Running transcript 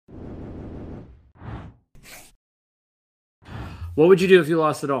What would you do if you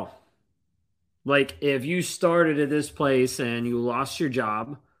lost it all? Like if you started at this place and you lost your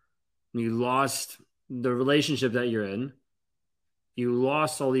job, you lost the relationship that you're in, you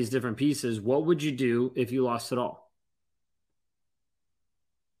lost all these different pieces, what would you do if you lost it all?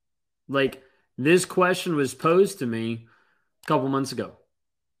 Like this question was posed to me a couple months ago.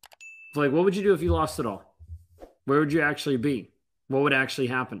 Like, what would you do if you lost it all? Where would you actually be? What would actually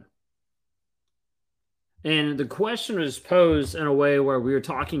happen? And the question was posed in a way where we were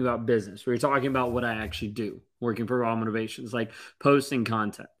talking about business. We were talking about what I actually do, working for Raw Motivations, like posting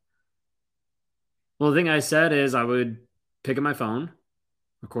content. Well, the thing I said is I would pick up my phone,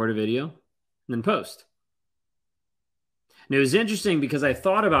 record a video, and then post. And it was interesting because I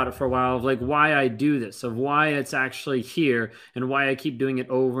thought about it for a while of like why I do this, of why it's actually here, and why I keep doing it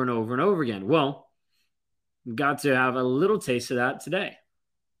over and over and over again. Well, got to have a little taste of that today.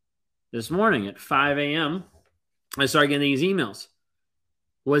 This morning at 5 a.m., I started getting these emails.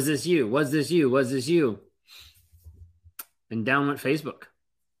 Was this you? Was this you? Was this you? And down went Facebook.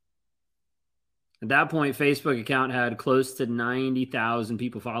 At that point, Facebook account had close to 90,000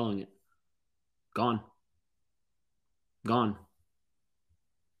 people following it. Gone. Gone.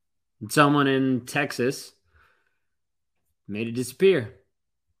 And someone in Texas made it disappear.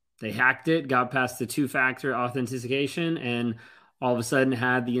 They hacked it, got past the two-factor authentication, and all of a sudden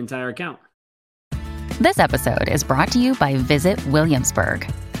had the entire account. This episode is brought to you by Visit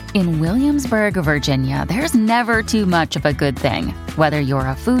Williamsburg. In Williamsburg, Virginia, there's never too much of a good thing. Whether you're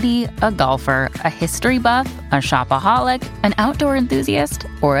a foodie, a golfer, a history buff, a shopaholic, an outdoor enthusiast,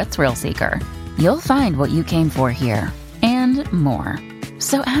 or a thrill seeker, you'll find what you came for here and more.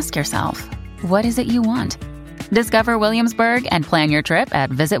 So ask yourself, what is it you want? Discover Williamsburg and plan your trip at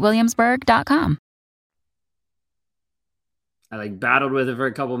visitwilliamsburg.com. I like battled with it for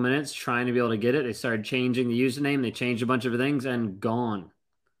a couple minutes, trying to be able to get it. They started changing the username. They changed a bunch of things and gone.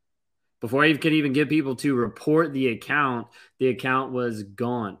 Before I could even get people to report the account was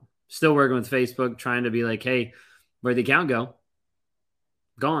gone. Still working with Facebook, trying to be like, hey, where'd the account go?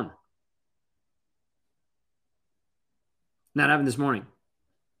 Gone. That happened this morning.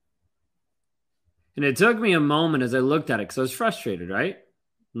 And it took me a moment as I looked at it because I was frustrated, right?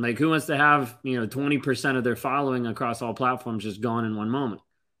 Like, who wants to have, 20% of their following across all platforms just gone in one moment?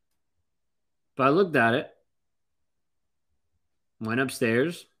 But I looked at it, went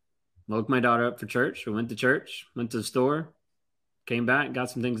upstairs, woke my daughter up for church. I went to church, went to the store, came back, got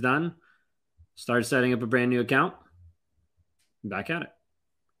some things done, started setting up a brand new account, back at it.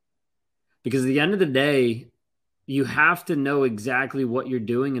 Because at the end of the day, you have to know exactly what you're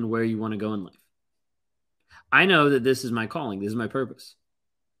doing and where you want to go in life. I know that this is my calling. This is my purpose.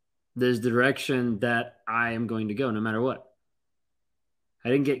 This is the direction that I am going to go no matter what. I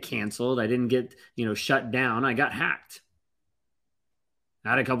didn't get canceled. I didn't get, shut down. I got hacked.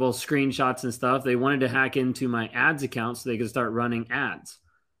 I had a couple of screenshots and stuff. They wanted to hack into my ads account so they could start running ads.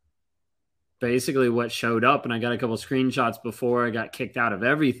 Basically what showed up, and I got a couple of screenshots before I got kicked out of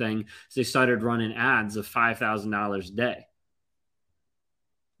everything, is they started running ads of $5,000 a day.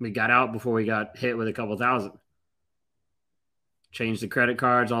 We got out before we got hit with a couple thousand. Changed the credit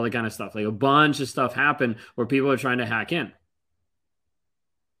cards, all that kind of stuff. Like a bunch of stuff happened where people are trying to hack in.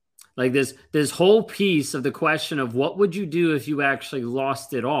 Like this whole piece of the question of what would you do if you actually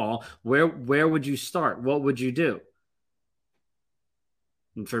lost it all? Where would you start? What would you do?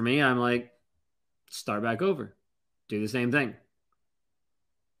 And for me, I'm like, start back over. Do the same thing.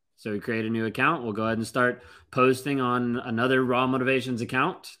 So we create a new account. We'll go ahead and start posting on another Raw Motivations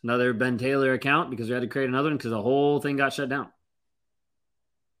account, another Ben Taylor account, because we had to create another one because the whole thing got shut down.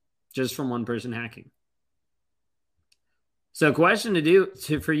 Just from one person hacking. So question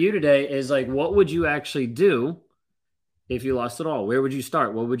for you today is like, what would you actually do if you lost it all? Where would you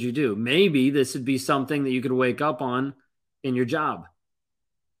start? What would you do? Maybe this would be something that you could wake up on in your job.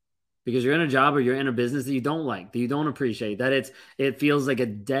 Because you're in a job or you're in a business that you don't like, that you don't appreciate, that it feels like a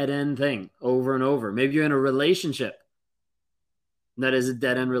dead end thing over and over. Maybe you're in a relationship that is a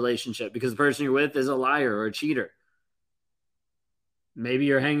dead end relationship because the person you're with is a liar or a cheater. Maybe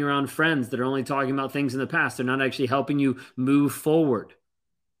you're hanging around friends that are only talking about things in the past. They're not actually helping you move forward.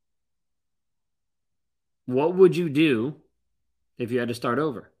 What would you do if you had to start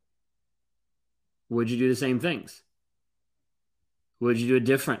over? Would you do the same things? Would you do it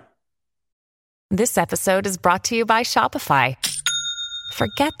different? This episode is brought to you by Shopify.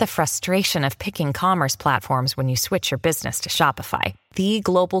 Forget the frustration of picking commerce platforms when you switch your business to Shopify, the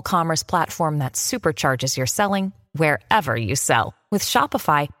global commerce platform that supercharges your selling wherever you sell. With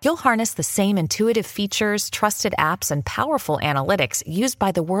Shopify, you'll harness the same intuitive features, trusted apps, and powerful analytics used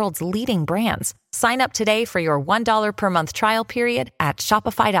by the world's leading brands. Sign up today for your $1 per month trial period at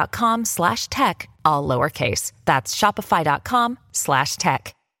shopify.com/tech, all lowercase. That's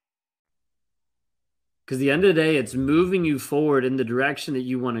shopify.com/tech. Because at the end of the day, it's moving you forward in the direction that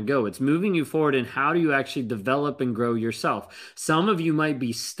you want to go. It's moving you forward in how do you actually develop and grow yourself. Some of you might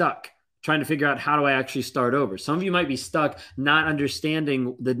be stuck trying to figure out how do I actually start over. Some of you might be stuck not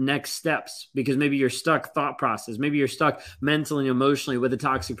understanding the next steps because maybe you're stuck thought process. Maybe you're stuck mentally and emotionally with a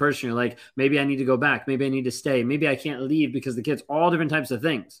toxic person. You're like, maybe I need to go back. Maybe I need to stay. Maybe I can't leave because the kids, all different types of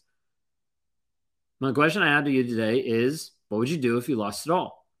things. My question I have to you today is, what would you do if you lost it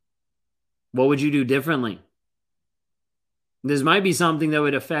all? What would you do differently? This might be something that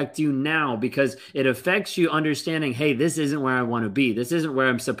would affect you now because it affects you understanding, hey, this isn't where I want to be. This isn't where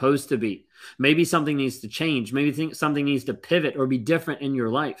I'm supposed to be. Maybe something needs to change. Maybe something needs to pivot or be different in your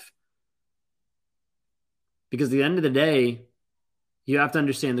life. Because at the end of the day, you have to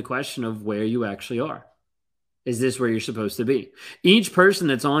understand the question of where you actually are. Is this where you're supposed to be? Each person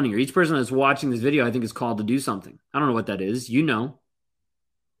that's on here, each person that's watching this video, I think is called to do something. I don't know what that is. You know.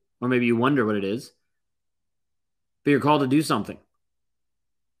 Or maybe you wonder what it is. But you're called to do something.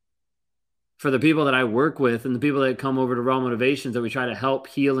 For the people that I work with and the people that come over to Raw Motivations that we try to help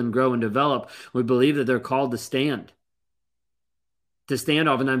heal and grow and develop, we believe that they're called to stand. To stand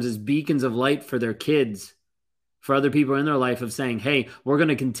oftentimes as beacons of light for their kids, for other people in their life of saying, hey, we're going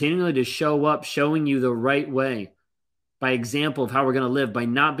to continually to show up, showing you the right way by example of how we're going to live, by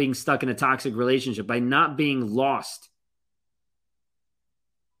not being stuck in a toxic relationship, by not being lost.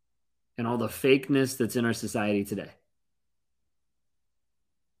 And all the fakeness that's in our society today.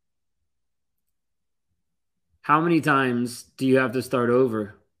 How many times do you have to start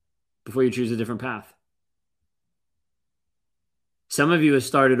over before you choose a different path? Some of you have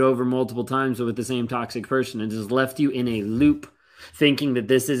started over multiple times with the same toxic person and just left you in a loop, thinking that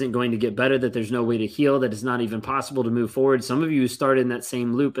this isn't going to get better, that there's no way to heal, that it's not even possible to move forward. Some of you started in that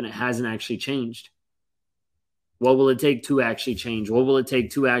same loop and it hasn't actually changed. What will it take to actually change? What will it take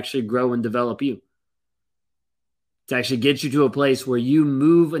to actually grow and develop you? To actually get you to a place where you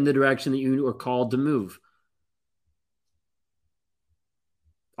move in the direction that you are called to move.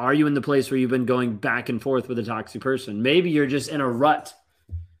 Are you in the place where you've been going back and forth with a toxic person? Maybe you're just in a rut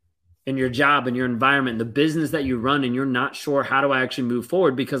in your job, in your environment, the business that you run, and you're not sure how do I actually move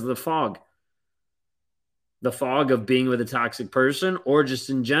forward because of the fog. The fog of being with a toxic person, or just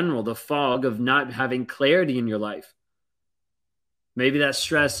in general, the fog of not having clarity in your life. Maybe that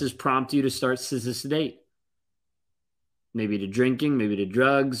stress has prompted you to start to sedate. Maybe to drinking, maybe to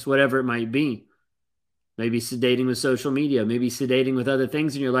drugs, whatever it might be. Maybe sedating with social media, maybe sedating with other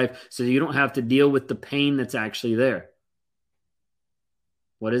things in your life so you don't have to deal with the pain that's actually there.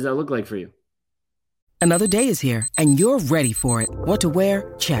 What does that look like for you? Another day is here, and you're ready for it. What to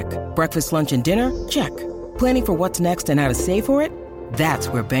wear? Check. Breakfast, lunch, and dinner? Check. Planning for what's next and how to save for it? That's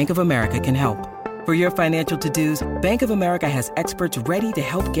where Bank of America can help. For your financial to-dos, Bank of America has experts ready to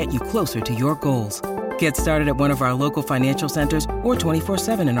help get you closer to your goals. Get started at one of our local financial centers or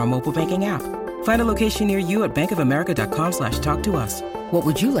 24/7 in our mobile banking app. Find a location near you at bankofamerica.com/talktous. What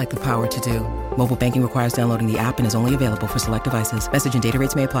would you like the power to do? Mobile banking requires downloading the app and is only available for select devices. Message and data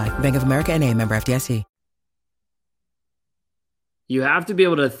rates may apply. Bank of America N.A., member FDIC. You have to be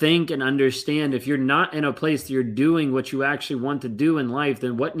able to think and understand if you're not in a place that you're doing what you actually want to do in life,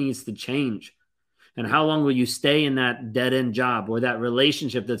 then what needs to change? And how long will you stay in that dead-end job or that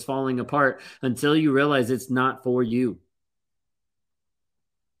relationship that's falling apart until you realize it's not for you?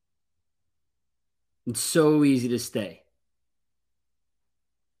 It's so easy to stay.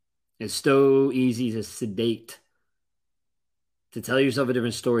 It's so easy to sedate, to tell yourself a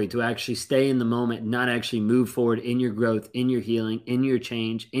different story, to actually stay in the moment, not actually move forward in your growth, in your healing, in your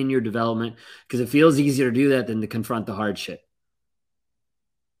change, in your development, because it feels easier to do that than to confront the hard shit.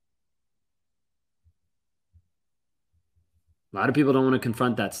 A lot of people don't want to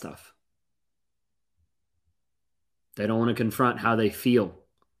confront that stuff. They don't want to confront how they feel.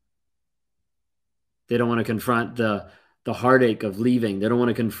 They don't want to confront the heartache of leaving. They don't want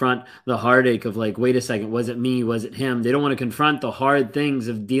to confront the heartache of like, wait a second, was it me? Was it him? They don't want to confront the hard things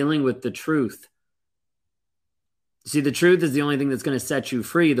of dealing with the truth. See, the truth is the only thing that's going to set you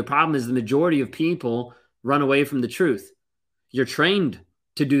free. The problem is the majority of people run away from the truth. You're trained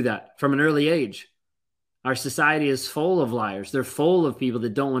to do that from an early age. Our society is full of liars. They're full of people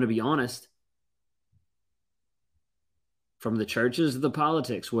that don't want to be honest. from the churches to the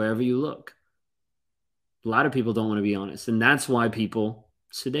politics, wherever you look. A lot of people don't want to be honest. And that's why people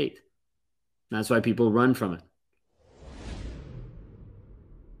sedate. That's why people run from it.